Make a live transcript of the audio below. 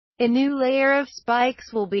A new layer of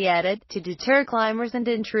spikes will be added to deter climbers and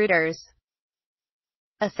intruders.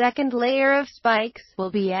 A second layer of spikes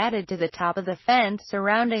will be added to the top of the fence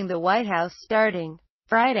surrounding the White House starting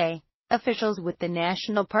Friday. Officials with the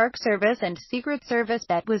National Park Service and Secret Service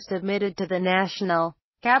that was submitted to the National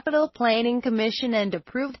Capital Planning Commission and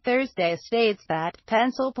approved Thursday states that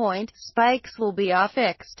pencil point spikes will be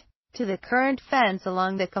affixed to the current fence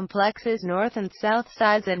along the complex's north and south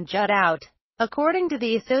sides and jut out, according to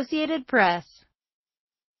the Associated Press.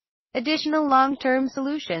 Additional long-term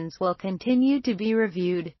solutions will continue to be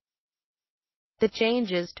reviewed. The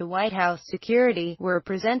changes to White House security were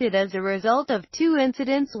presented as a result of two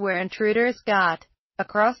incidents where intruders got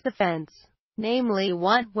across the fence. Namely,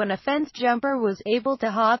 one, when a fence jumper was able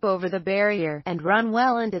to hop over the barrier and run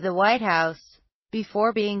well into the White House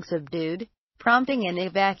before being subdued, prompting an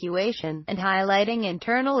evacuation and highlighting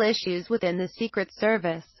internal issues within the Secret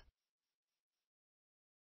Service.